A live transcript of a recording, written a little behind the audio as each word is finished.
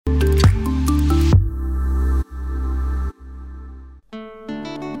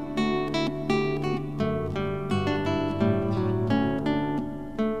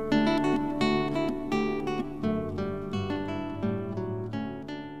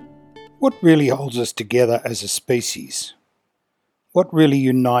What really holds us together as a species? What really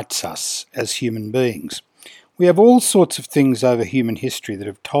unites us as human beings? We have all sorts of things over human history that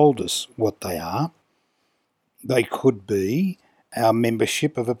have told us what they are. They could be our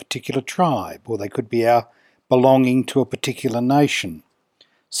membership of a particular tribe, or they could be our belonging to a particular nation.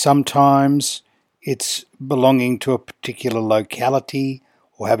 Sometimes it's belonging to a particular locality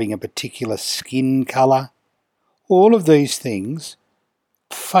or having a particular skin colour. All of these things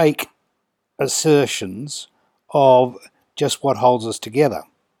fake assertions of just what holds us together.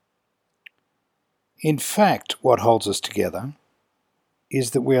 In fact, what holds us together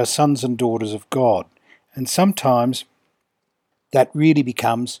is that we are sons and daughters of God, and sometimes that really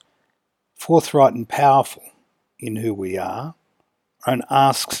becomes forthright and powerful in who we are and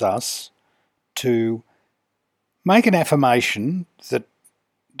asks us to make an affirmation that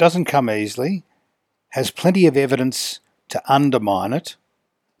doesn't come easily, has plenty of evidence to undermine it,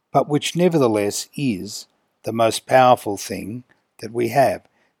 but which nevertheless is the most powerful thing that we have,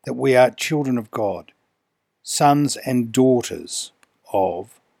 that we are children of God, sons and daughters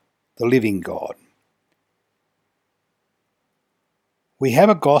of the living God. We have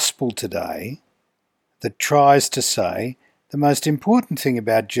a gospel today that tries to say the most important thing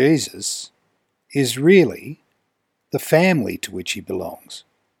about Jesus is really the family to which he belongs.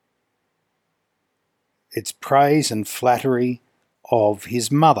 It's praise and flattery of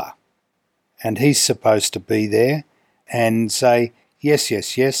his mother, and he's supposed to be there and say,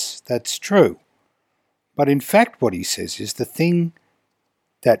 yes, that's true. But in fact what he says is the thing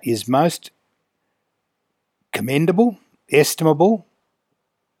that is most commendable, estimable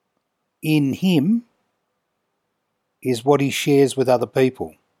in him is what he shares with other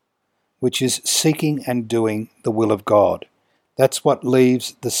people, which is seeking and doing the will of God. That's what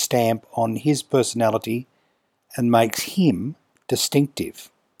leaves the stamp on his personality and makes him distinctive.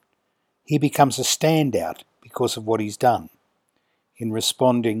 He becomes a standout because of what he's done in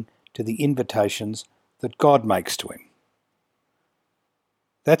responding to the invitations that God makes to him.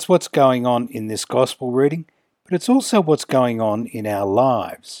 That's what's going on in this gospel reading, but it's also what's going on in our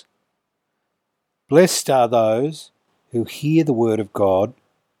lives. Blessed are those who hear the word of God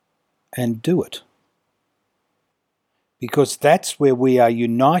and do it. Because that's where we are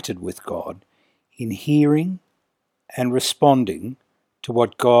united with God, in hearing and responding to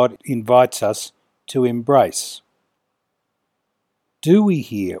what God invites us to embrace. Do we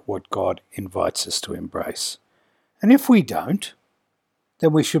hear what God invites us to embrace? And if we don't,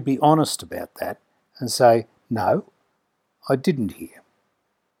 then we should be honest about that and say, no, I didn't hear.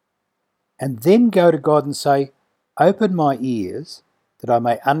 And then go to God and say, open my ears that I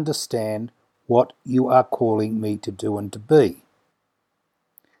may understand what you are calling me to do and to be.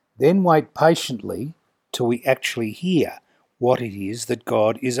 Then wait patiently till we actually hear what it is that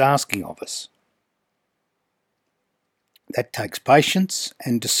God is asking of us. That takes patience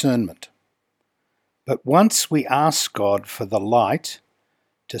and discernment. But once we ask God for the light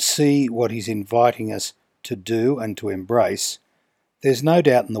to see what he's inviting us to do and to embrace, there's no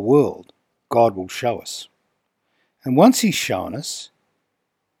doubt in the world God will show us. And once he's shown us,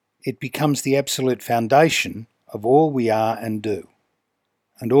 it becomes the absolute foundation of all we are and do.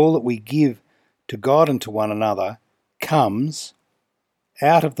 And all that we give to God and to one another comes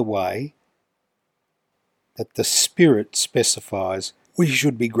out of the way that the Spirit specifies we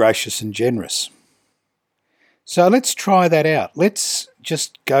should be gracious and generous. So let's try that out. Let's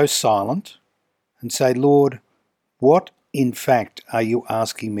just go silent and say, Lord, what in fact are you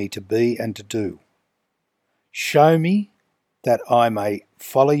asking me to be and to do? Show me that I may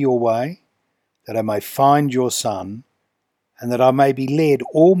follow your way, that I may find your Son, and that I may be led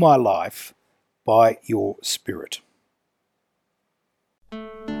all my life by your Spirit.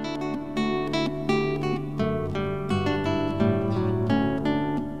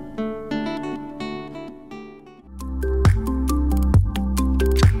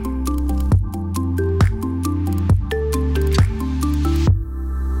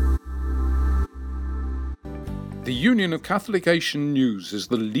 The Union of Catholic Asian News is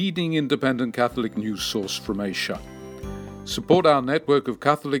the leading independent Catholic news source from Asia. Support our network of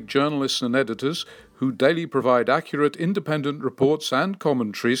Catholic journalists and editors who daily provide accurate independent reports and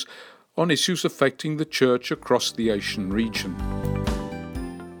commentaries on issues affecting the Church across the Asian region.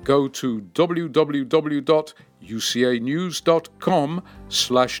 Go to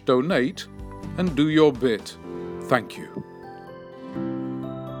www.ucanews.com/donate and do your bit. Thank you.